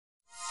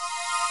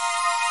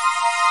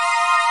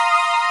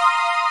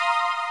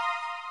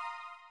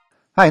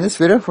Hi, in this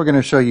video we're going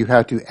to show you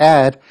how to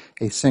add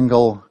a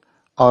single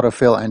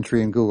autofill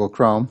entry in Google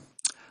Chrome.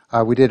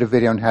 We did a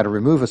video on how to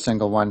remove a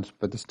single one,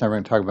 but this time we're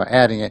going to talk about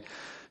adding it.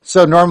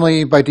 So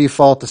normally by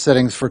default the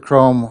settings for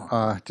Chrome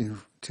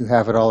to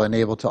have it all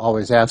enabled to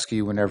always ask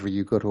you whenever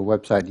you go to a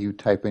website you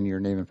type in your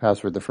name and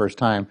password the first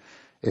time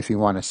if you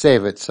want to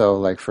save it. So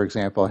like for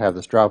example I have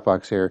this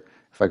Dropbox here.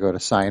 If I go to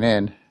sign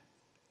in,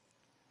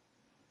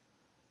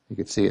 you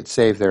can see it's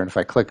saved there, and if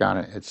I click on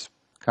it it's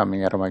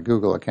coming out of my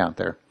Google account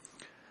there.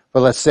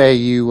 But let's say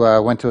you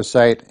went to a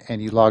site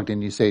and you logged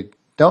in, you say,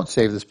 don't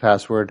save this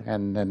password,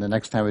 and then the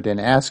next time it didn't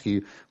ask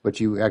you, but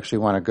you actually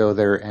want to go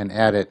there and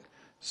add it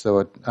so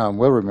it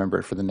will remember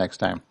it for the next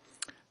time.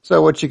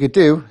 So what you could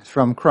do is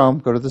from Chrome,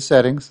 go to the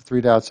settings, the three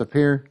dots up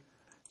here,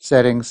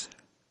 settings,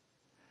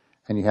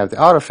 and you have the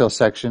autofill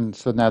section.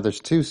 So now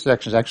there's two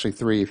sections, actually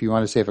three. If you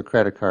want to save a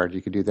credit card,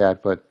 you could do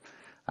that, but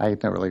I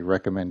don't really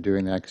recommend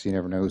doing that because you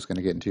never know who's going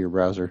to get into your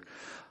browser.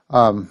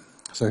 So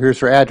here's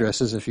for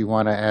addresses. If you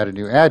want to add a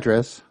new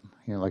address,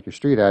 like your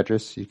street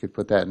address, you could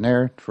put that in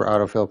there for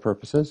autofill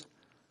purposes.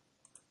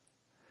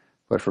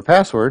 But for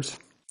passwords,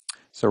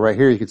 so right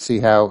here you can see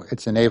how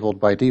it's enabled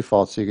by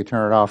default, so you can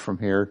turn it off from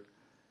here,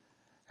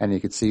 and you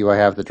can see I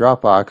have the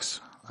Dropbox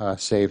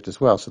saved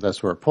as well, so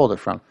that's where it pulled it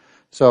from.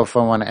 So if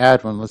I want to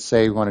add one, let's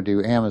say we want to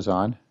do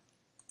Amazon,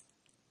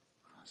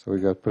 so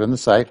we go put in the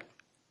site,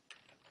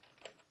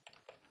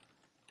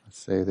 let's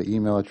say the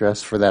email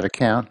address for that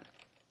account.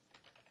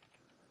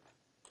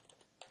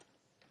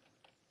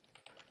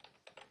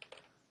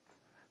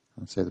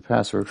 Let's say the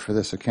password for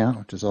this account,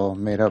 which is all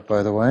made up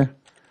by the way,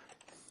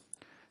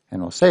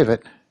 and we'll save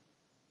it.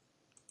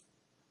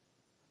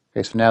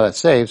 Okay, so now that's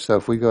saved, so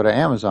if we go to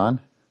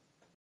Amazon,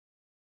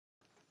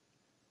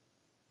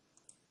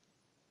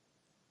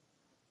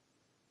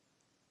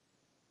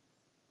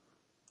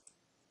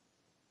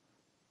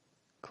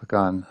 click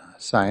on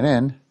sign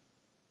in,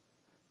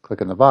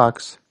 click in the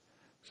box,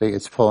 see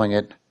it's pulling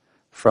it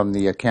from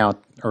the account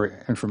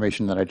or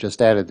information that I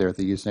just added there,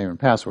 the username and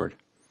password.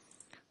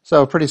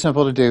 So pretty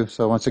simple to do.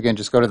 So once again,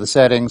 just go to the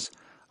settings,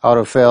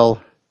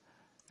 autofill,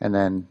 and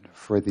then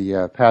for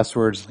the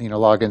passwords,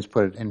 logins,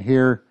 put it in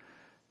here,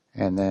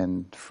 and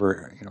then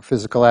for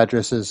physical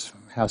addresses,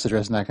 house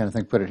address and that kind of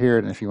thing, put it here.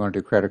 And if you want to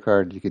do credit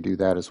card, you could do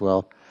that as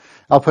well.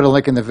 I'll put a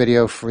link in the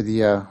video for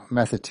the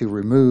method to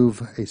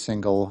remove a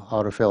single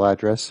autofill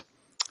address,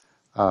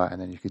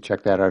 and then you can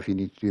check that out if you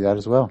need to do that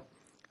as well.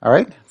 All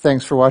right,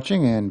 thanks for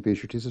watching, and be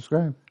sure to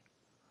subscribe.